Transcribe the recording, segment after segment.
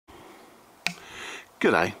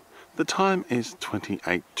G'day, the time is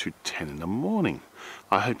 28 to 10 in the morning.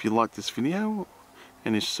 I hope you like this video,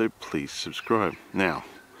 and if so, please subscribe. Now,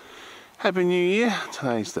 Happy New Year.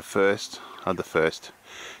 Today's the 1st,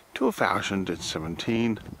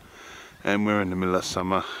 2017, and we're in the middle of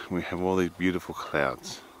summer. We have all these beautiful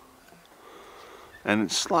clouds, and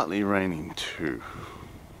it's slightly raining too.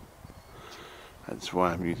 That's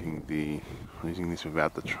why I'm using this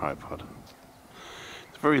without the tripod.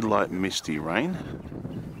 It's a very light misty rain,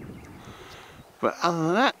 but other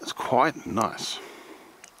than that, it's quite nice.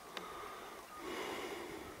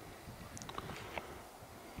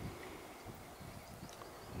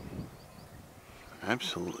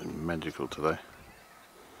 Absolutely magical today.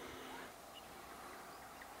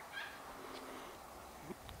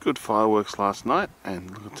 Good fireworks last night,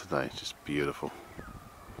 and look at today, it's just beautiful.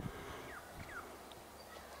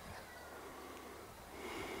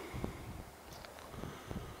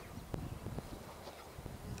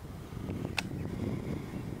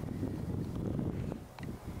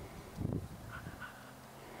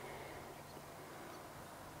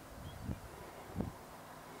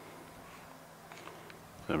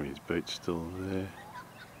 His boot's still there,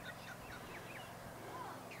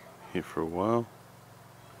 here for a while.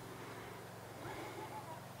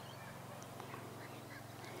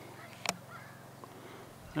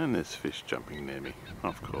 And there's fish jumping near me,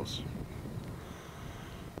 of course.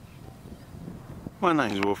 My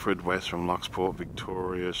name's Wilfred West from Locksport,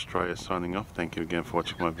 Victoria, Australia, signing off. Thank you again for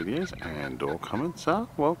watching my videos, and all comments are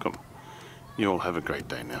welcome. You all have a great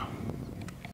day now.